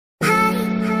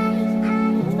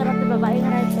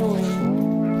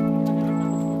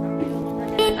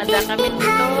Ada kami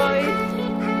dito,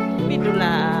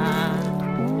 pedula.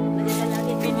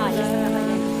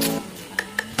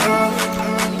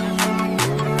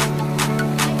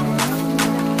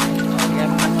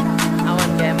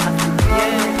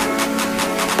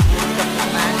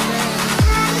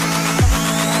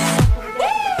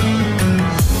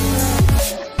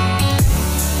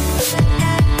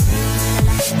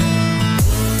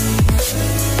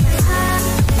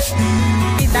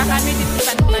 Kami di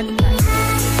depan pantai.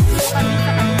 Kami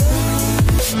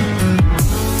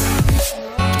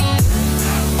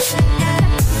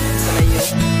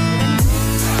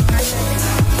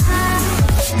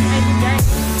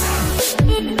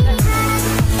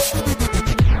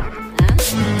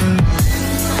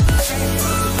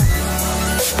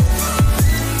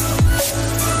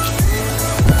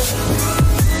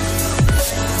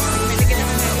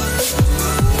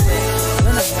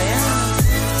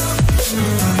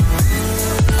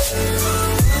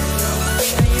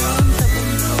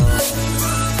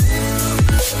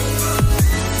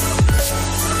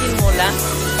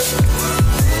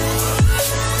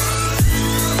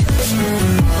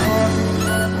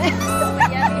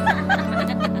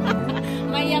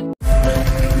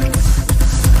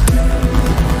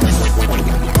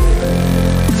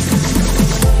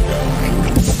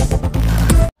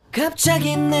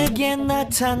갑자기 내게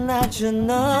나타나준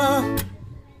너,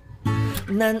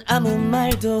 난 아무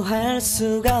말도 할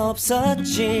수가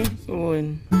없었지.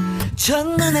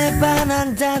 첫눈에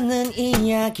반한다는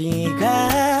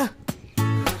이야기가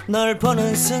널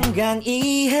보는 순간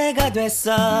이해가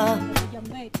됐어.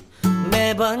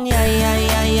 매번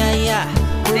야야야야야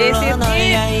불러 널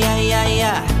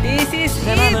야야야야 내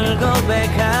맘을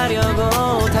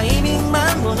고백하려고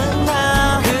타이밍만 보는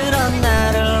나. 그런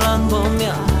나를 넌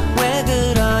보며 왜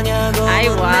그러냐고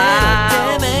매력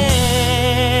때문에.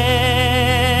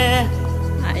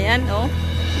 Ayan, oh.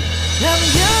 I'm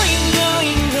going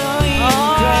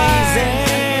crazy.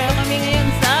 Kami ngayon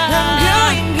sa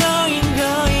I'm going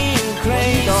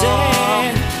crazy.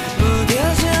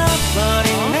 무뎌져 버린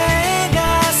내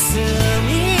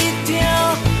가슴이 뛰어.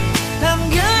 I'm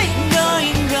going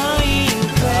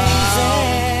crazy.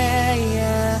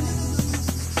 Yeah.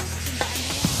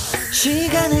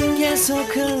 시간은 계속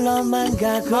흘러만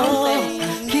가고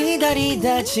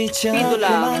기다리다 지쳐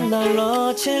그만 널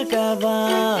놓칠까봐.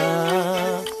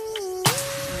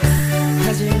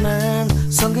 하지만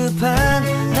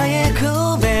성급한 나의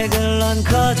고백을 넌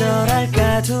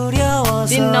거절할까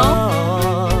두려워서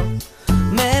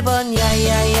매번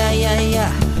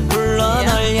야야야야야 불러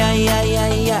널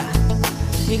야야야야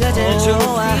네가 제일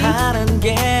좋아하는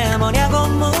게 뭐냐고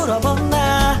물어본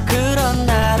나. 그런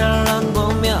나를 넌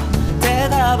보며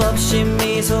대답 없이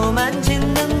미소만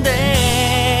짓는데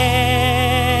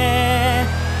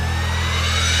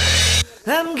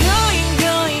I'm going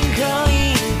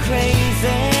crazy.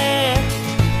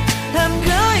 I'm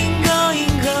going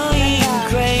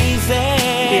crazy.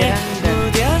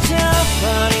 무뎌져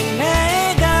버린 내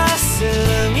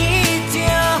가슴이 뛰어.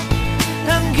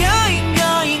 I'm going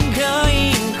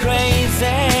crazy.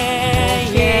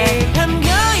 Yeah. I'm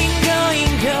going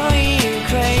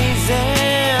crazy.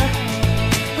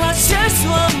 어쩔 수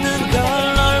없는 걸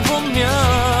널 보면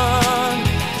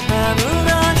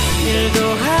아무런 일도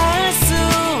할 수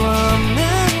없는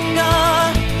걸.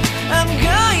 I'm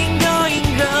going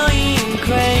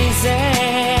crazy.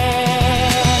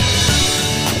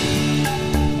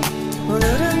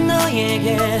 오늘은 너에게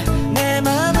내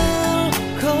맘을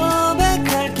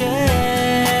고백할게.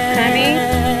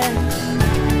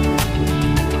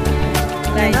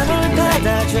 내 맘을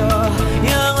받아줘.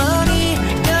 영원히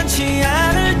변치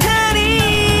않을 테니.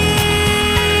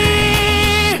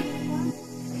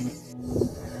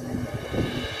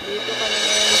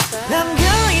 I'm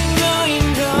going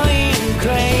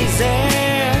crazy.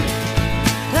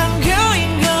 I'm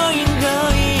going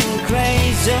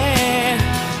crazy.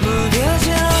 무뎌져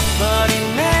버린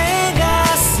내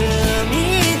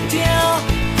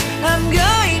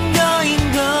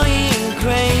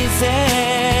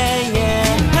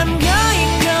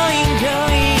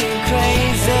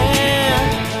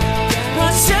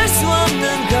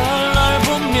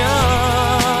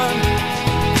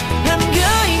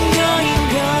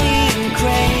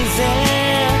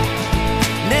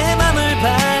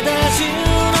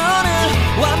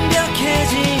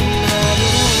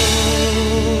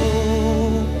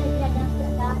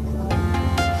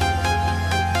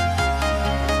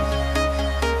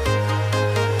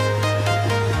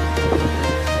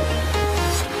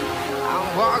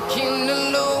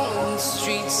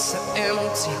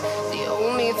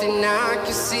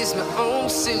see's my own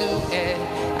silhouette.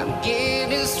 I'm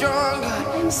getting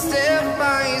stronger, step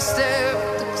by step.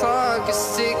 The clock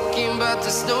is ticking, but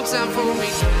there's no time for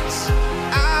regrets.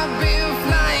 I've been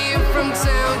flying from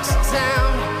town to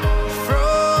town,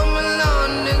 from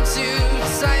London to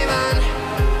Taiwan.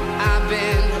 I've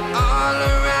been all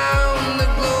around the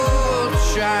globe,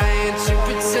 trying to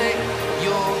protect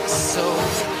your soul.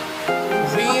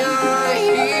 We are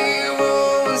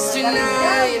heroes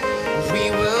tonight. We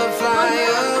will fly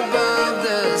above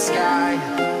the sky.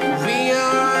 We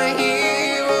are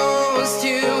heroes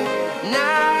tonight.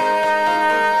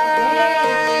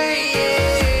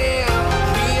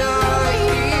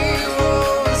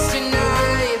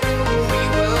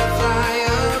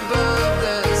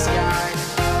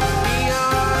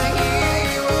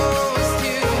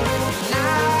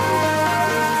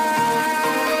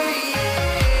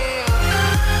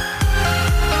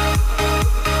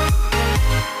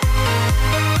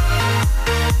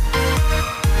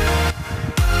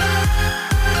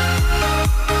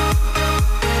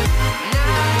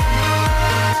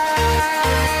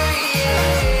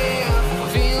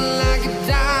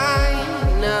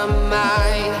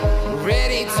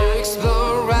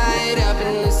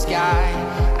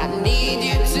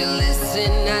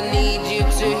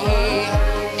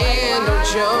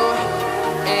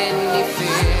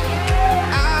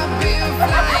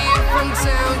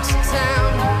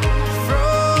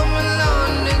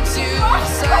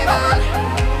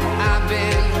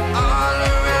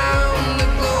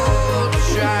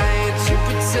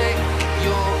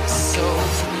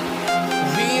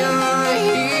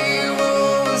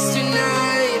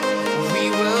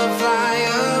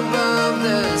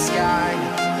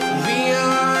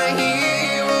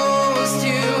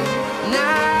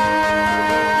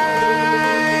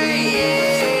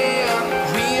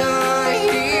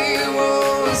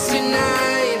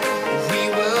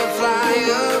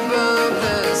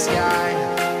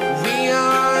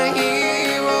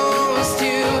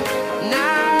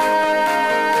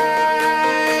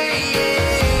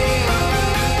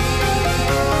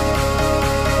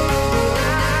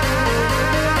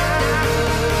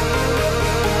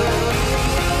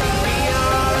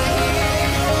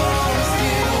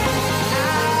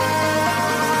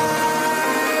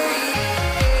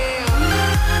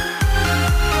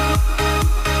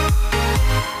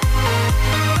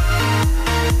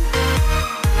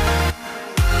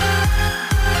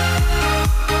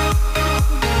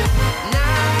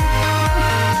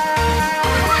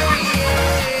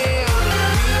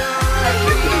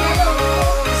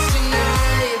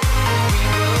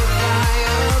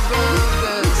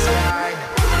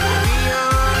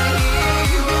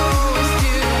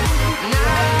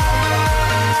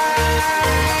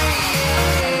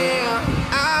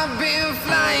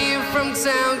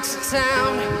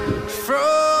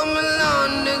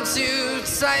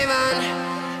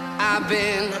 I've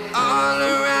been all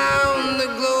around the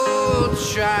globe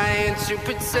trying to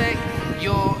protect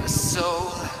your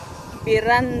soul.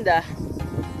 Piranda.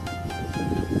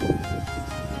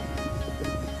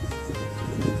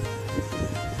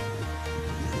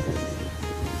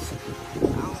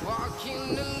 I'm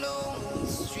walking alone, the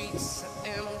streets are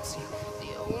empty.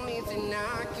 The only thing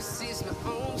I can see is my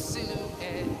own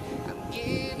silhouette. I'm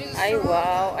getting Ay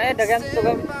wow, ay dagan to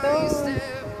gamito.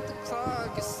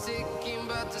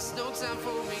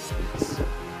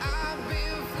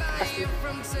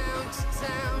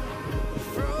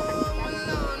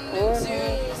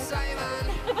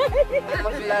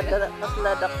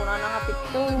 Maslada ko na nangapit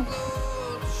to.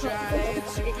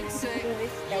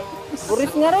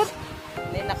 Buris nga ron.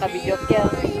 Hindi nakabidyo kya.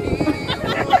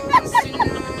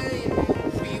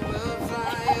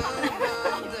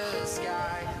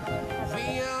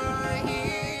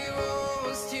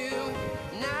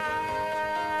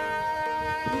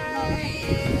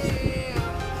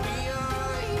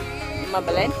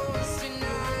 Mabalen?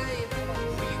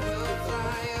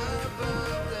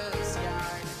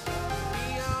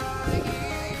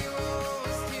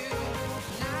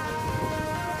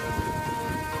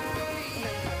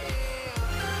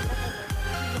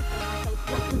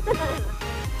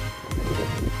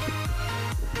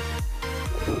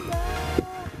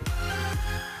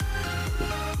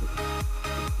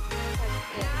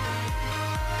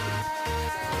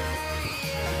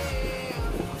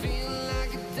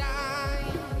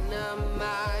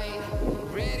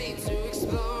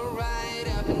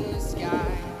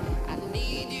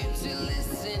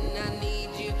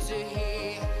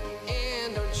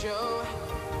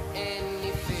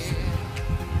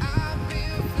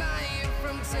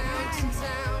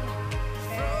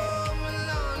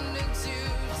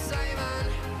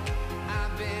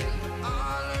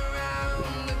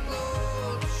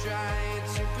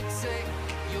 protect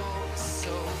your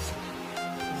soul.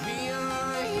 We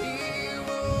are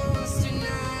heroes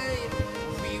tonight.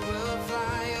 We will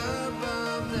fly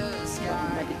above the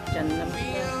sky. Balik dyan lang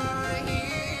We po. are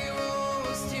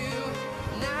heroes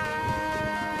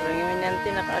tonight. Parang yung minanti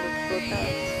nakaalit po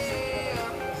tayo.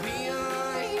 We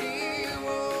are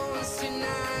heroes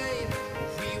tonight.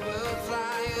 We will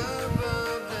fly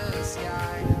above the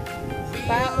sky. We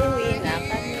Pauwi na are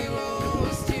kami.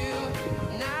 heroes tonight.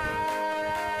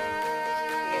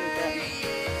 Ganda.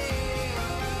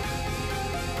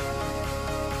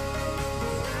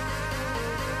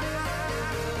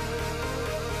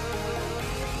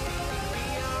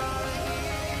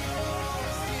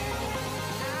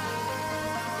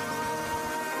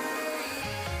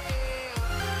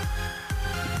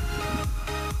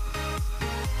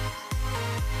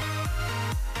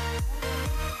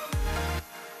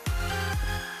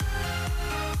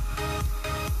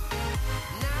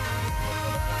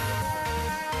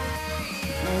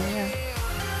 Ayan.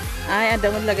 Ay, ada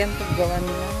mo lagyan itong gawan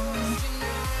na.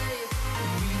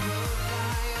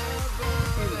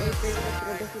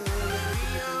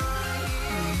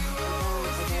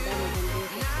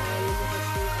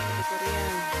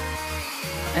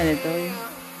 Ano ito?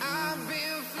 I've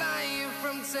been flying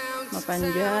from town to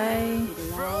Mapanjay.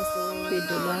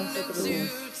 Pedoulas.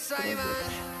 Taiwan.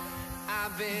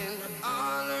 I've been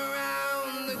all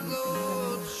around the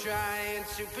globe trying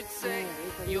to protect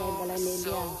your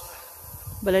soul.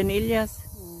 Balay ni Ilyas.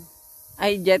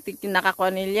 Ay, jetik yung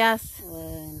nakakuha ni Ilyas.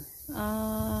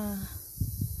 Ah.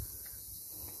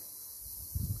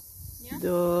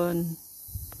 Doon.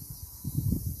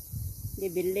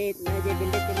 Dibilit na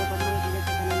dibilit ko pa mo dito sa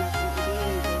kanila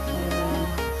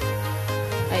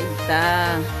Ay, ita.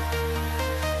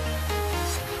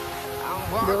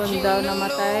 Doon daw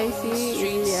namatay si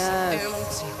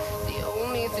Ilyas. The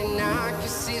only thing I can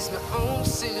see is my own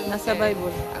silhouette. Nasa Bible.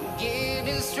 I'm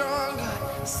getting stronger,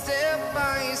 step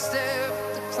by step.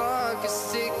 The clock is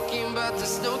ticking, but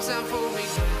there's no time for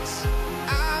regrets.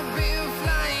 I've been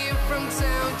flying from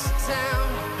town to town,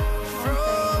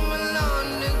 from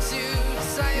London to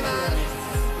Taiwan.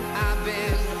 I've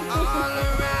been all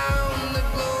around the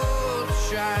globe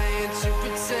trying to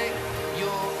protect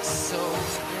your soul.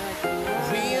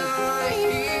 We are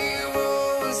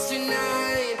heroes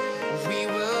tonight. We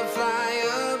will fly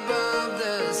above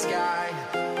the sky.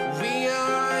 We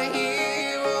are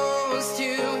heroes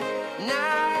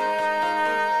tonight.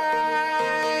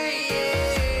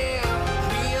 Yeah.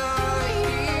 We are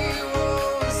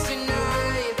heroes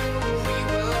tonight. We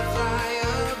will fly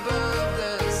above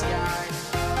the sky.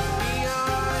 We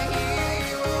are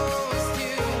heroes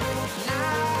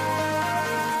tonight.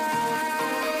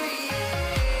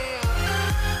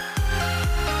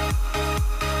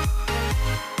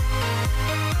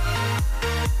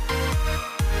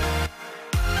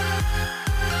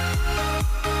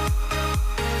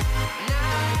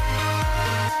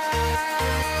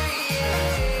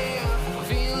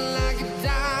 Feeling like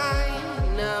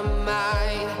a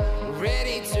dynamite,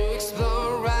 ready to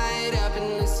explode right up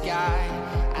in the sky.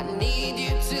 I need you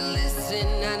to listen,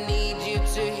 I need you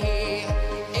to hear,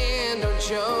 and don't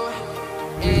show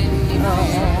any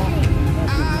fear.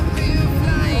 I've been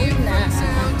flying from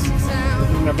town to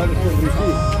town,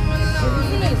 from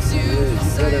London to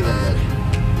Taiwan.